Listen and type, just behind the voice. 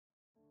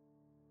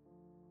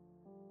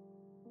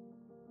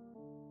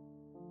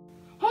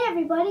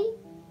everybody!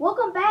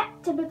 Welcome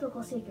back to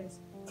Biblical Seekers.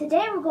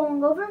 Today we're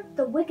going over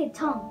the wicked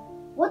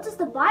tongue. What does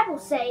the Bible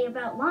say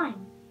about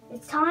lying?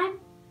 It's time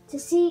to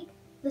seek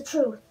the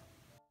truth.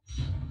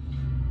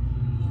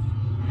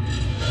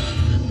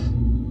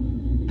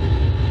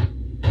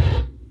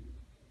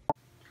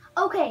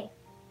 Okay,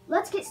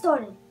 let's get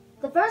started.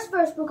 The first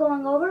verse we're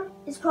going over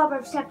is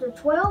Proverbs chapter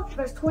 12,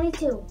 verse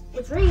 22,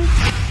 which reads,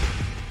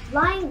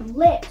 "Lying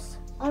lips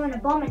are an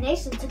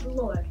abomination to the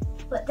Lord,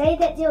 but they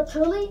that deal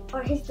truly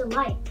are his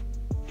delight."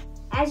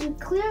 As you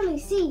clearly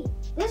see,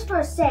 this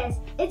verse says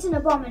it's an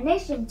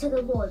abomination to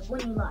the Lord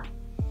when you lie.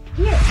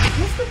 Here,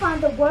 let's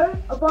define the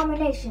word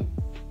abomination.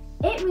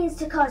 It means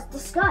to cause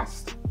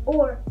disgust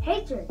or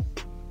hatred.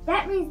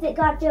 That means that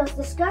God feels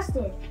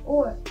disgusted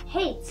or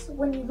hates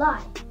when you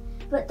lie,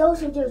 but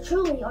those who deal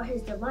truly are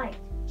his delight.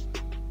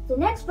 The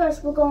next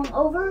verse we're going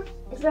over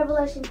is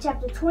Revelation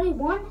chapter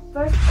 21,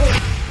 verse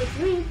 8, which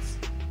reads,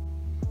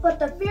 "But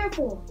the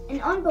fearful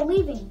and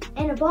unbelieving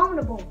and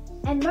abominable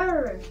and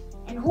murderers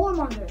and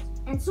whoremongers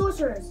and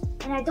sorcerers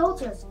and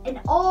idolaters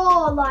and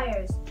all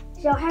liars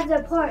shall have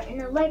their part in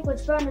the lake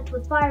which burneth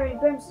with fire and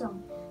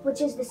brimstone,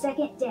 which is the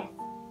second death."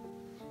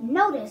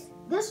 Notice,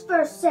 this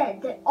verse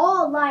said that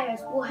all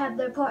liars will have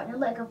their part in the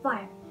lake of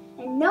fire,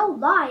 and no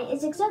lie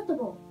is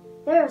acceptable.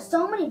 There are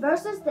so many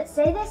verses that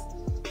say this.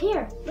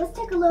 Here, let's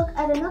take a look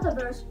at another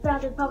verse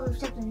found in Proverbs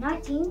chapter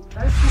 19,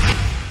 verse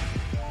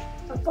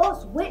 9. "A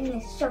false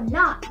witness shall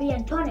not be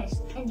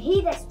unpunished, and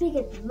he that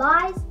speaketh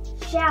lies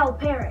shall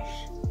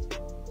perish."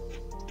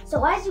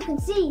 So as you can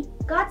see,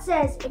 God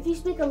says if you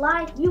speak a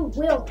lie, you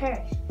will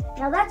perish.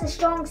 Now that's a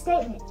strong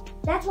statement.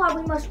 That's why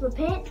we must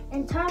repent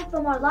and turn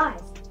from our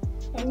lies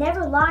and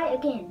never lie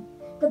again.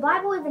 The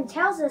Bible even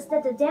tells us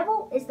that the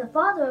devil is the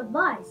father of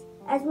lies,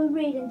 as we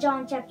read in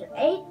John chapter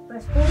 8,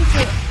 verse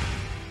 44.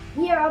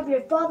 "Ye are of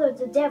your father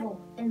the devil,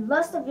 and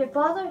lust of your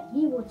father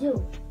ye will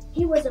do.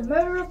 He was a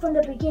murderer from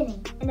the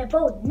beginning, and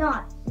abode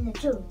not in the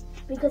truth,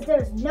 because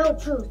there is no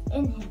truth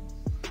in him.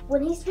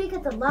 When he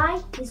speaketh a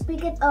lie, he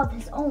speaketh of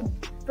his own,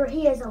 for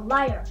he is a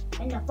liar,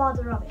 and the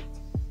father of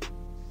it."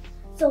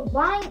 So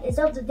lying is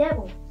of the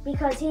devil,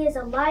 because he is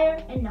a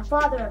liar and the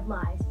father of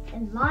lies,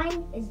 and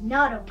lying is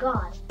not of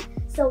God.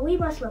 So we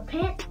must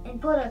repent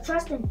and put our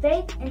trust and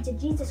faith into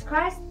Jesus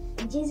Christ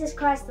and Jesus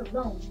Christ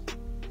alone.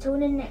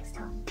 Tune in next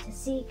time to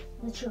seek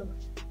the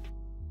truth.